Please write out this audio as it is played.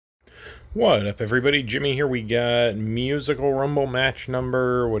What up, everybody? Jimmy here. We got Musical Rumble match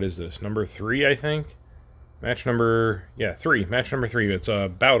number, what is this? Number 3, I think? Match number, yeah, 3. Match number 3. It's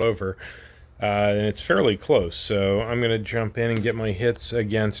about over. And it's fairly close, so I'm going to jump in and get my hits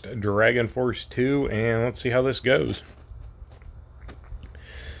against Dragon Force 2, and let's see how this goes.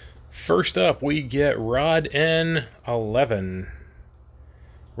 First up, we get Rod N11.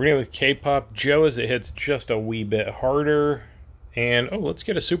 We're going to go with K-Pop Joe as it hits just a wee bit harder. And, oh, let's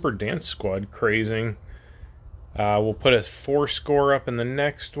get a Super Dance Squad crazing. We'll put a 4 score up in the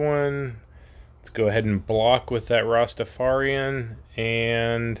next one. Let's go ahead and block with that Rastafarian.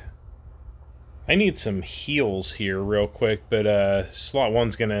 And I need some heals here real quick, but slot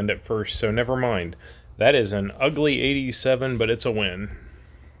 1's going to end at first, so never mind. That is an ugly 87, but it's a win.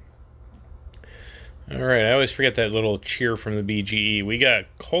 Alright, I always forget that little cheer from the BGE. We got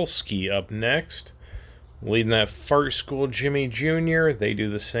Kolsky up next. Leading that Fart School Jimmy Jr. They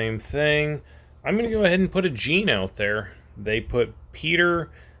do the same thing. I'm going to go ahead and put a Gene out there. They put Peter.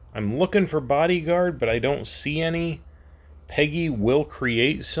 I'm looking for Bodyguard, but I don't see any. Peggy will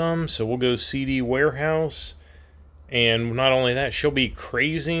create some, so we'll go CD Warehouse. And not only that, she'll be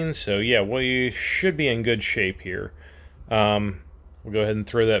crazing, so yeah, we should be in good shape here. We'll go ahead and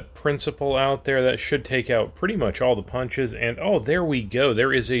throw that Principal out there. That should take out pretty much all the punches. And, oh, there we go.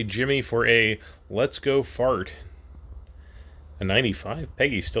 There is a Jimmy for a Let's Go Fart. A 95.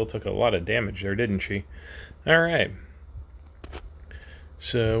 Peggy still took a lot of damage there, didn't she? Alright.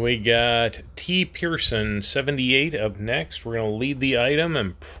 So we got T. Pearson, 78 up next. We're going to lead the item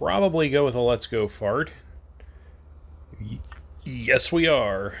and probably go with a Let's Go Fart. Yes, we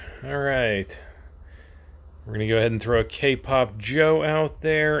are. Alright. We're going to go ahead and throw a K-Pop Joe out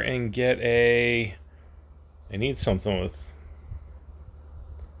there and get a... I need something with...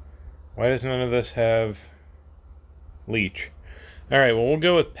 Why does none of this have Leech? Alright, well, we'll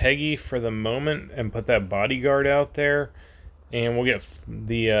go with Peggy for the moment and put that Bodyguard out there. And we'll get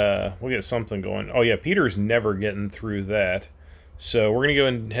we'll get something going. Oh yeah, Peter's never getting through that. So we're going to go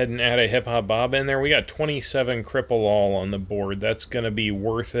ahead and add a Hip Hop Bob in there. We got 27 Cripple All on the board. That's going to be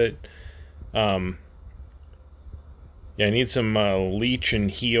worth it. Yeah, I need some Leech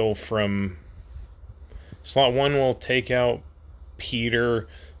and Heal from... Slot 1 will take out Peter.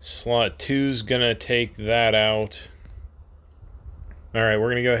 Slot 2's going to take that out. Alright,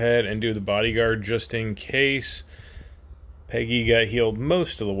 we're going to go ahead and do the Bodyguard just in case. Peggy got healed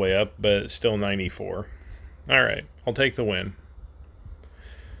most of the way up, but still 94. Alright, I'll take the win.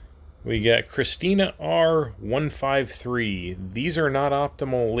 We got Christina R. 153. These are not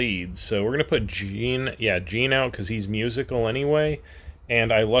optimal leads, so we're going to put Gene, Gene out because he's musical anyway,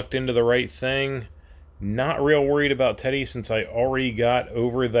 and I lucked into the right thing. Not real worried about Teddy since I already got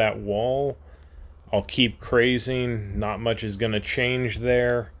over that wall. I'll keep crazing. Not much is going to change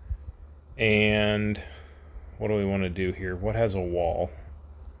there. And what do we want to do here? What has a wall?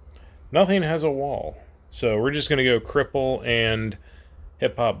 Nothing has a wall. So we're just going to go Cripple and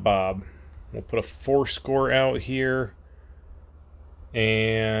Hip Hop Bob. We'll put a 4 score out here.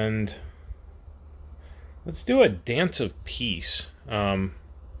 And let's do a Dance of Peace. Yeah,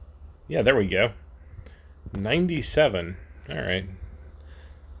 there we go. 97. Alright.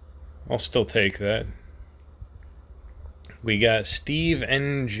 I'll still take that. We got Steve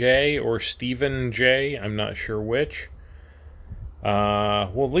NJ or Steven J. I'm not sure which.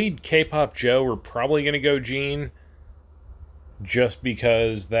 We'll lead K-Pop Joe. We're probably going to go Gene. Just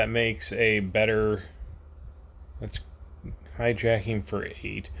because that makes a better... That's hijacking for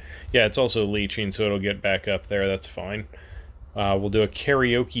 8. Yeah, it's also leeching, so it'll get back up there. That's fine. We'll do a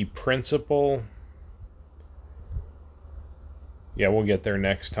Karaoke Principal. Yeah, we'll get there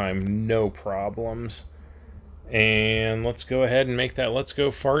next time. No problems. And let's go ahead and make that Let's Go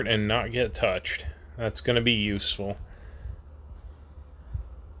Fart and not get touched. That's going to be useful.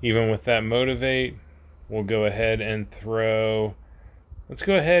 Even with that Motivate... We'll go ahead and throw... Let's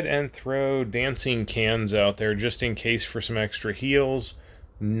go ahead and throw Dancing Cans out there just in case for some extra heals.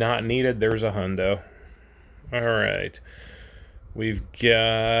 Not needed. There's a hundo. Alright. We've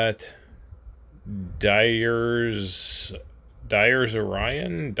got... Dyer's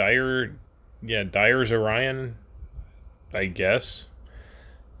Orion? Dyer's Orion, I guess.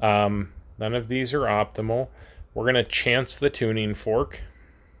 None of these are optimal. We're going to chance the Tuning Fork.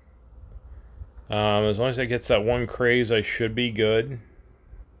 As long as it gets that one craze, I should be good.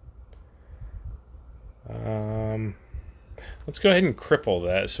 Let's go ahead and cripple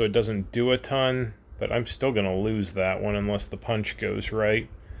that so it doesn't do a ton, but I'm still going to lose that one unless the punch goes right.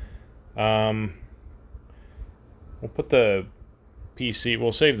 We'll put the PC,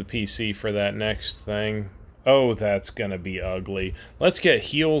 we'll save the PC for that next thing. Oh, that's gonna be ugly. Let's get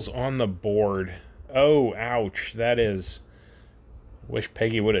heals on the board. Oh, ouch. That is... Wish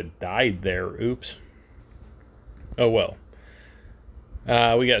Peggy would have died there. Oops. Oh, well.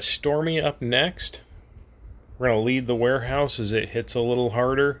 We got Stormy up next. We're going to lead the warehouse as it hits a little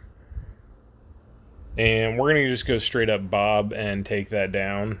harder. And we're going to just go straight up Bob and take that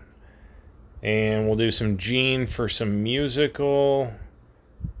down. And we'll do some Gene for some musical.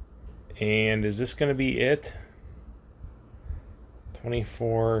 And is this going to be it?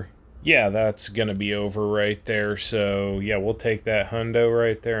 24. Yeah, that's going to be over right there. So, yeah, we'll take that hundo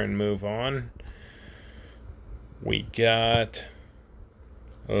right there and move on. We got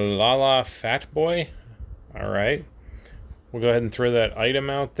Lala Fat Boy. All right. We'll go ahead and throw that item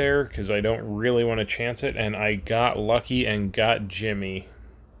out there because I don't really want to chance it. And I got lucky and got Jimmy.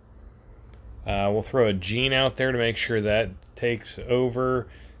 We'll throw a Gene out there to make sure that takes over.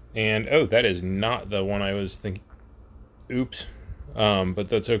 And, oh, that is not the one I was thinking. Oops. But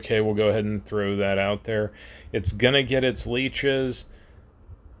that's okay. We'll go ahead and throw that out there. It's going to get its leeches.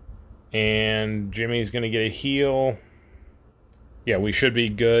 And Jimmy's going to get a heal. Yeah, we should be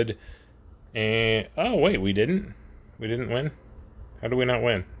good. And, oh, wait, we didn't. We didn't win? How do we not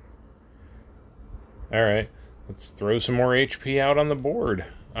win? Alright, let's throw some more HP out on the board.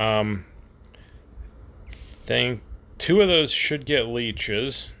 Think 2 of those should get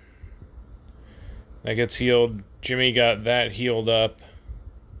leeches. That gets healed. Jimmy got that healed up.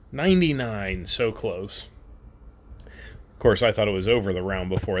 99, so close. Of course, I thought it was over the round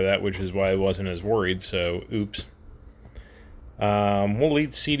before that, which is why I wasn't as worried, so oops. We'll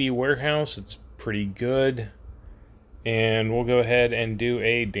lead CD Warehouse. It's pretty good. And we'll go ahead and do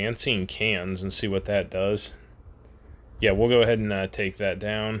a Dancing Cans and see what that does. Yeah, we'll go ahead and take that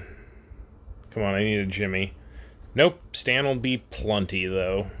down. Come on, I need a Jimmy. Nope, Stan will be plenty,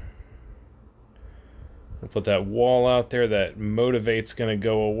 though. We'll put that wall out there. That motivate's going to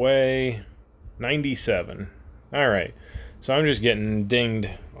go away. 97. Alright, so I'm just getting dinged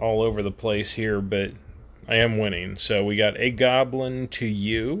all over the place here, but I am winning. So we got a Goblin to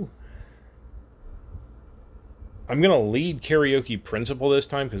you. I'm going to lead Karaoke Principal this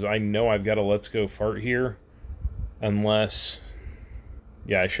time because I know I've got a Let's Go Fart here. Unless...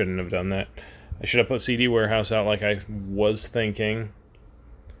 Yeah, I shouldn't have done that. I should have put CD Warehouse out like I was thinking.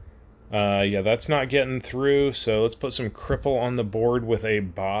 Yeah, that's not getting through, so let's put some Cripple on the board with a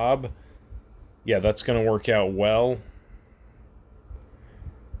Bob. Yeah, that's going to work out well.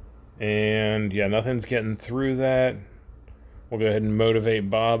 And, yeah, nothing's getting through that. We'll go ahead and motivate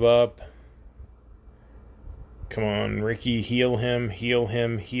Bob up. Come on, Ricky, heal him, heal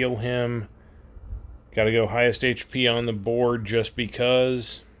him, heal him. Gotta go highest HP on the board just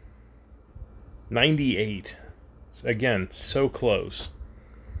because. 98. Again, so close.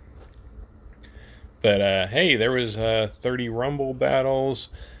 But, hey, there was 30 Rumble battles,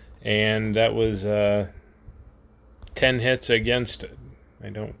 and that was 10 hits against... I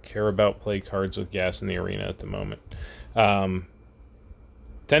don't care about play cards with gas in the arena at the moment. 10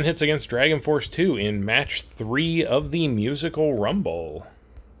 hits against Dragon Force 2 in match 3 of the Musical Rumble.